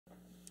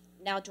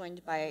now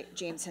joined by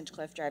James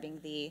Hinchcliffe driving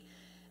the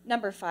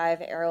number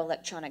 5 Aero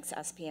Electronics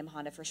SPM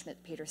Honda for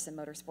Schmidt-Peterson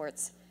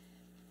Motorsports.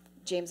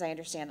 James, I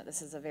understand that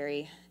this is a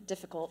very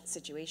difficult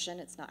situation.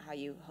 It's not how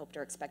you hoped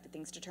or expected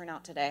things to turn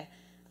out today.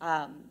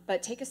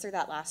 But take us through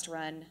that last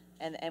run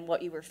and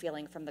what you were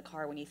feeling from the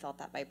car when you felt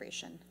that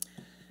vibration.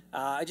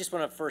 I just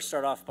want to first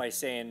start off by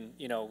saying,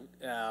 you know,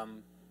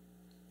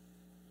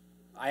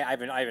 I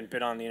haven't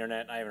been on the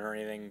internet. I haven't heard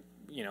anything,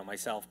 you know,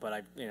 myself, but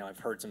I've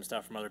heard some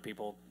stuff from other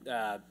people.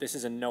 This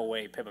is in no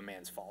way Pippa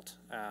Mann's fault,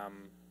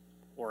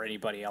 or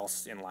anybody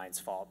else in line's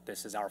fault.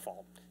 This is our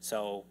fault.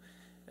 So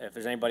if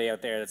there's anybody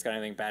out there that's got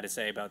anything bad to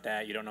say about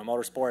that, you don't know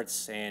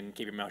motorsports, and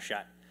keep your mouth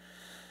shut.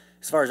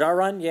 As far as our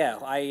run, yeah,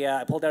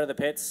 I pulled out of the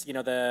pits. You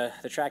know,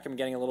 the track had been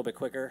getting a little bit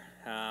quicker,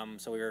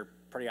 so we were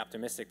pretty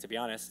optimistic, to be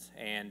honest.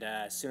 And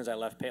as soon as I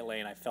left pit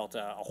lane, I felt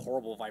a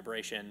horrible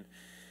vibration.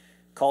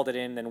 Called it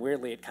in, then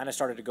weirdly it kind of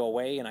started to go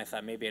away, and I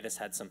thought maybe I just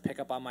had some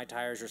pickup on my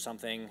tires or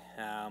something.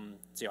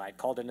 So I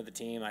called into the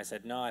team. I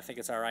said, no, I think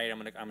it's all right. I'm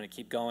gonna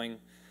keep going.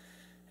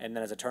 And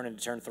then as I turned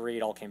into turn 3,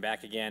 it all came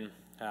back again,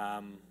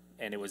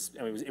 and it was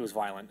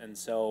violent. And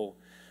so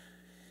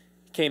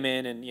came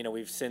in, and you know,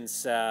 we've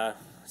since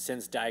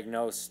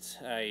diagnosed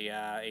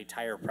a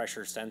tire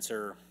pressure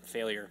sensor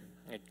failure.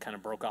 It kind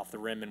of broke off the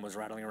rim and was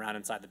rattling around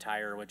inside the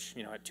tire, which,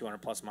 you know, at 200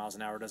 plus miles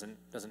an hour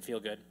doesn't feel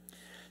good.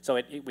 So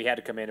we had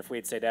to come in. If we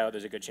had stayed out,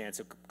 there's a good chance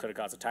it could have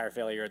caused a tire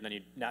failure, and then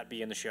you'd not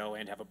be in the show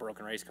and have a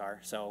broken race car.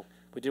 So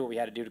we did what we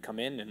had to do to come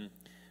in, and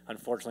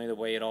unfortunately, the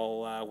way it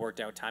all worked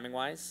out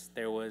timing-wise,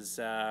 there was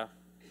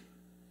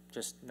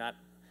just not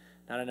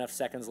enough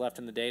seconds left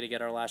in the day to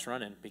get our last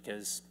run in,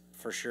 because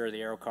for sure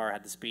the Aero car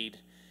had the speed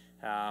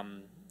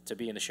to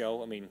be in the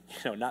show. I mean,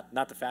 you know,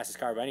 not the fastest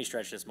car by any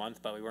stretch this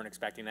month, but we weren't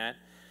expecting that.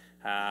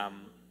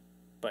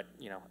 But,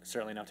 you know,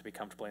 certainly enough to be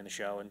comfortably in the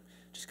show, and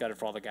just got it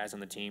for all the guys on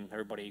the team.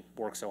 Everybody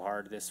worked so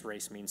hard. This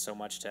race means so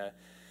much to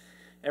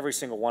every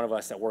single one of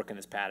us that work in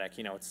this paddock.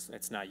 You know,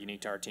 it's not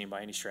unique to our team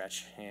by any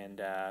stretch,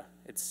 and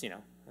it's, you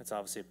know, it's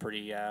obviously a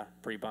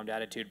pretty bummed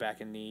attitude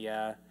back in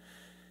the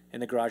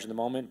garage in the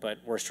moment, but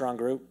we're a strong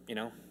group. You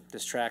know,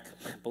 this track,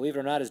 believe it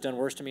or not, has done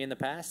worse to me in the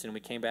past, and we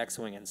came back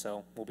swinging,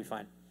 so we'll be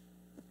fine.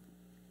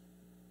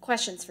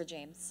 Questions for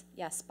James?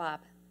 Yes,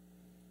 Bob.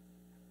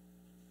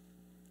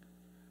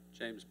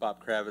 James,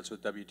 Bob Kravitz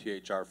with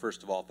WTHR.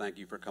 First of all, thank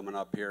you for coming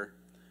up here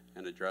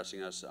and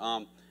addressing us.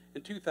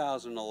 In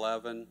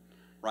 2011,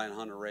 Ryan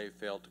Hunter-Reay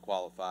failed to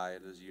qualify,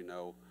 and as you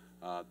know,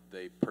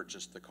 they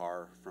purchased the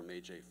car from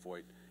A.J.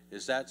 Foyt.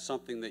 Is that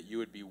something that you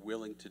would be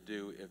willing to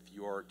do if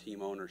your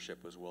team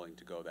ownership was willing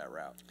to go that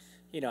route?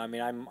 You know, I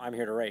mean, I'm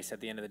here to race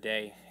at the end of the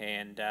day,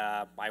 and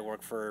I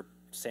work for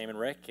Sam and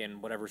Rick,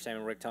 and whatever Sam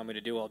and Rick tell me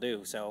to do, I'll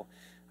do. So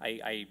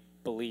I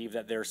believe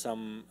that there's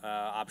some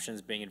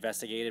options being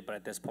investigated, but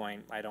at this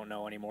point, I don't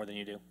know any more than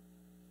you do.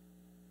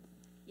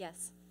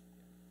 Yes.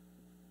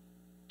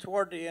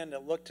 Toward the end,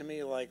 it looked to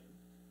me like,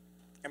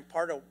 and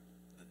part of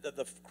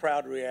the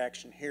crowd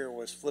reaction here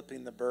was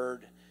flipping the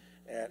bird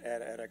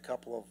at a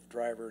couple of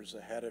drivers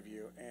ahead of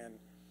you. And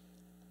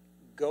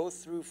go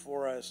through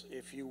for us,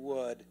 if you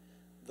would,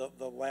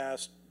 the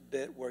last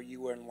bit where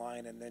you were in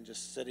line and then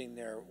just sitting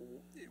there.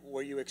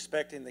 Were you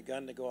expecting the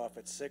gun to go off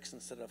at 6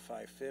 instead of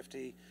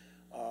 550?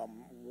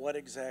 What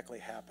exactly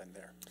happened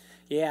there?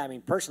 Yeah, I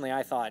mean, personally,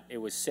 I thought it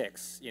was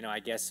 6. You know, I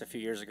guess a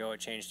few years ago it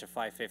changed to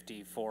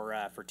 550 for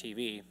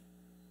TV.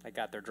 I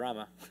got their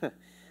drama,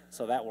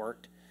 so that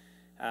worked.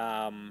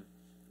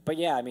 But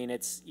yeah, I mean,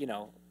 it's, you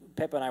know,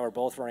 Pippa and I were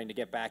both running to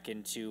get back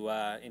into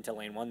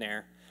lane 1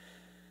 there,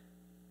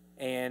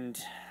 and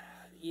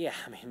yeah,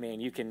 I mean, man,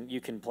 you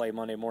can play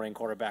Monday morning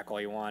quarterback all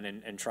you want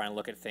and try and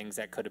look at things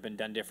that could have been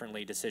done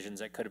differently, decisions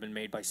that could have been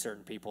made by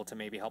certain people to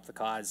maybe help the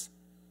cause.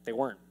 They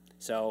weren't.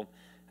 So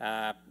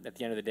at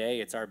the end of the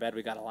day, it's our bed.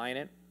 We got to lie in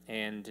it,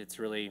 and it's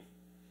really,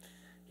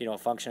 you know, a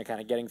function of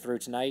kind of getting through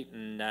tonight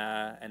and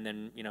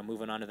then, you know,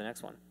 moving on to the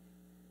next one.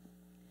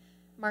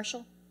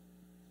 Marshall?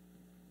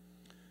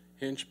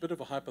 Hinch, bit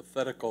of a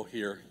hypothetical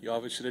here. You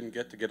obviously didn't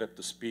get up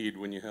to speed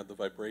when you had the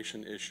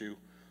vibration issue.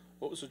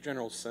 What was the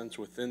general sense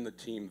within the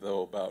team,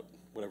 though, about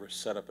whatever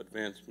setup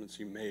advancements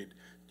you made?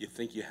 Do you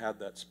think you had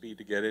that speed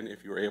to get in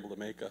if you were able to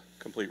make a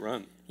complete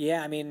run?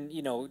 Yeah, I mean,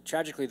 you know,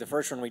 tragically, the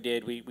first run we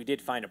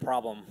did find a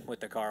problem with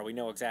the car. We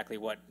know exactly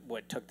what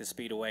took the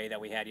speed away that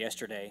we had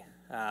yesterday.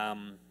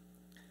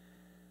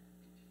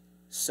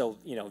 So,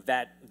 you know,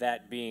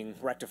 that being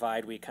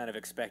rectified, we kind of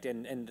expect,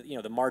 and you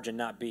know, the margin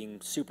not being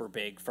super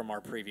big from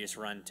our previous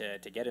run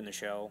to get in the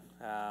show,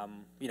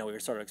 you know, we were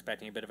sort of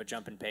expecting a bit of a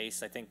jump in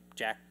pace. I think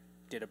Jack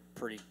did a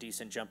pretty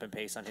decent jump in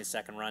pace on his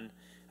second run,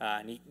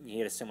 and he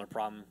had a similar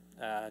problem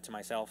to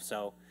myself.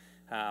 So,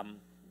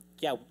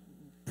 yeah,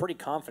 pretty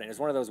confident. It was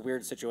one of those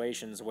weird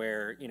situations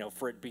where, you know,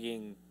 for it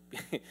being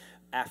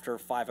after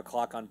 5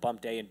 o'clock on bump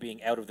day and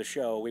being out of the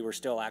show, we were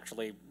still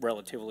actually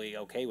relatively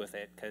okay with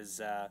it because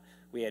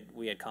we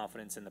had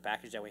confidence in the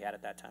package that we had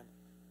at that time.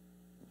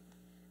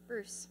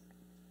 Bruce.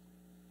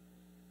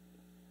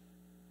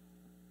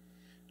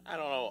 I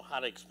don't know how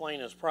to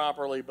explain this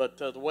properly, but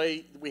the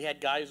way we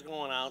had guys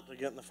going out to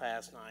get in the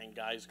Fast Nine,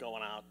 guys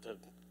going out to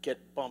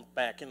get bumped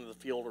back into the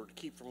field or to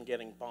keep from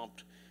getting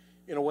bumped.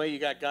 In a way, you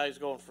got guys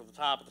going for the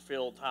top of the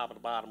field, top of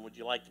the bottom. Would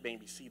you like to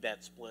maybe see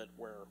that split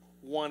where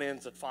one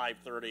ends at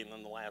 5:30 and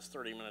then the last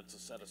 30 minutes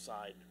is set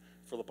aside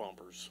for the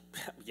bumpers?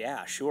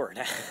 Yeah, sure.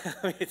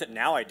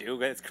 Now I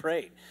do. It's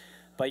great.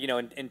 But, you know,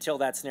 until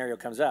that scenario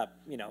comes up,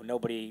 you know,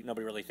 nobody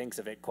really thinks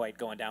of it quite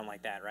going down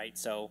like that, right?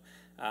 So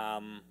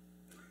I'm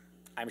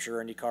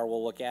sure IndyCar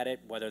will look at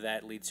it. Whether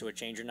that leads to a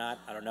change or not,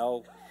 I don't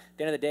know. At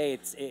the end of the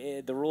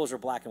day, the rules are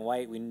black and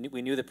white. We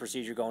knew the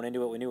procedure going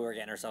into it. We knew what we were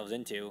getting ourselves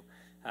into.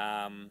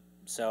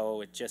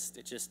 So it just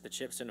the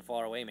chips didn't fall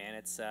our way, man.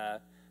 It's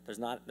it's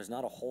not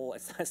a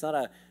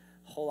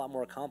whole lot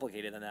more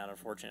complicated than that,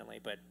 unfortunately.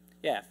 But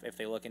yeah, if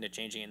they look into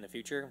changing it in the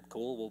future,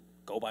 cool. We'll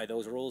go by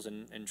those rules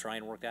and try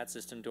and work that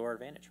system to our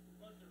advantage.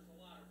 But there's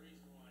a lot of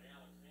reason why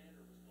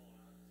Alexander was going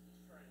out.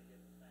 He's trying to get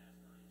the Fast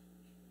Nine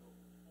so he can go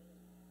for the pole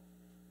tomorrow.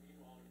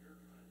 Meanwhile, you're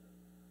trying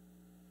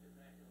to get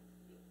back in the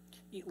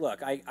field.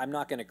 Look, I'm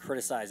not going to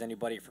criticize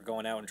anybody for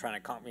going out and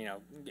trying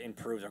to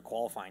improve their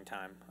qualifying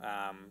time.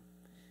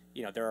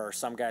 You know, there are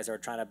some guys that are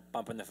trying to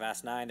bump in the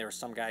Fast Nine. There are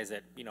some guys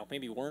that, you know,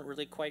 maybe weren't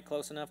really quite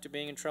close enough to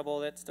being in trouble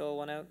that still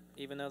went out,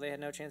 even though they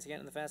had no chance to get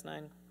in the Fast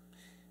Nine.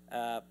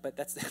 But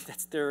that's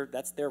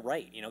their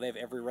right. You know, they have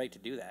every right to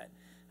do that.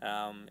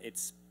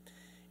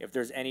 If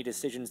there's any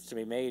decisions to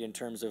be made in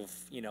terms of,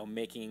 you know,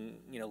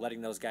 letting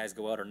those guys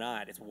go out or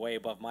not, it's way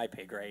above my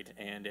pay grade,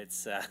 and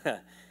it's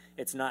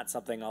not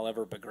something I'll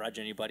ever begrudge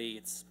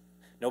anybody.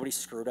 Nobody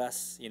screwed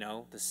us. You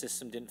know, the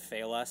system didn't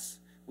fail us.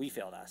 We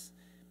failed us.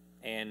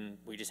 And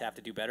we just have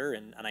to do better,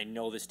 and I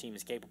know this team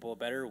is capable of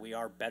better. We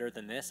are better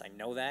than this. I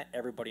know that.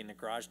 Everybody in the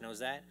garage knows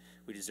that.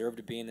 We deserve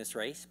to be in this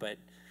race, but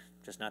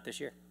just not this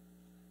year.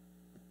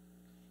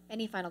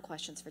 Any final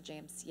questions for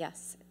James?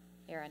 Yes,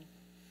 Aaron.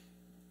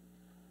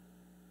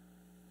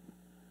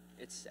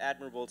 It's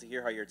admirable to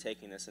hear how you're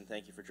taking this, and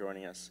thank you for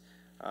joining us.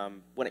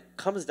 When it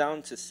comes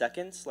down to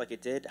seconds, like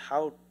it did,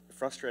 how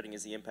frustrating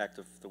is the impact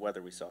of the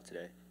weather we saw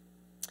today?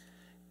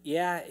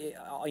 Yeah,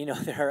 you know,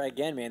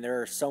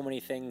 there are so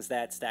many things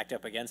that stacked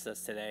up against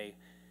us today,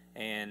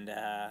 and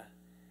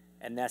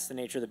that's the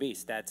nature of the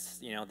beast. That's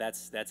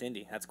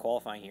Indy. That's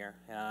qualifying here.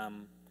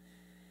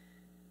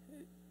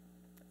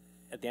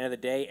 At the end of the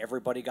day,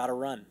 everybody got a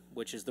run,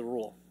 which is the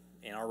rule,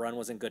 and our run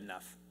wasn't good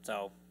enough.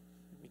 So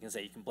you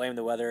can blame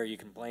the weather, you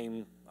can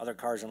blame other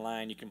cars in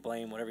line, you can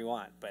blame whatever you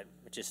want, but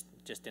it just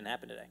didn't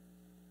happen today.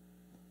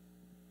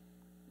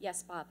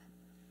 Yes, Bob.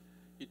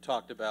 You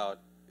talked about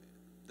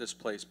this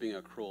place being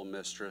a cruel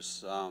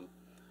mistress.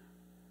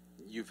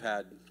 You've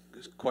had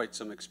quite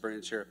some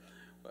experience here.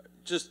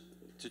 Just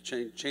to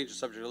change the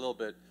subject a little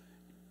bit,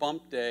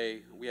 bump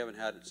day, we haven't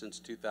had it since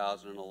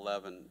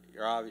 2011.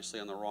 You're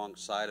obviously on the wrong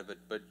side of it,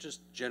 but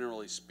just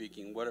generally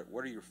speaking, what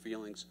are your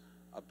feelings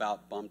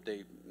about bump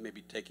day,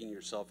 maybe taking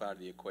yourself out of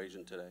the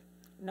equation today?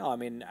 No, I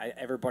mean,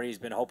 everybody's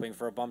been hoping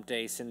for a bump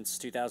day since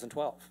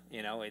 2012.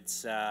 You know,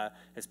 it's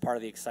part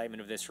of the excitement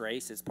of this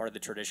race. It's part of the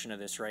tradition of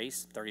this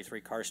race.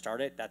 33 cars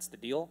started. That's the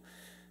deal.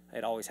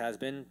 It always has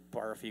been,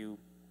 bar a few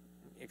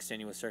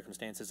extenuous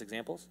circumstances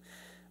examples.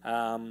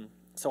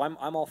 So I'm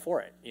all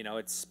for it. You know,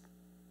 it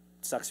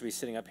sucks to be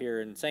sitting up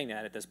here and saying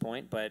that at this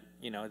point, but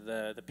you know,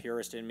 the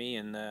purist in me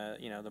and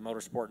the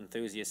motorsport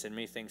enthusiast in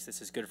me thinks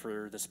this is good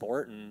for the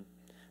sport, and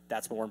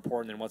that's more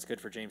important than what's good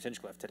for James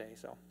Hinchcliffe today.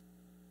 So.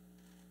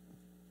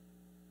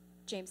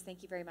 James,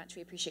 thank you very much.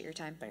 We appreciate your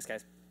time. Thanks,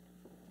 guys.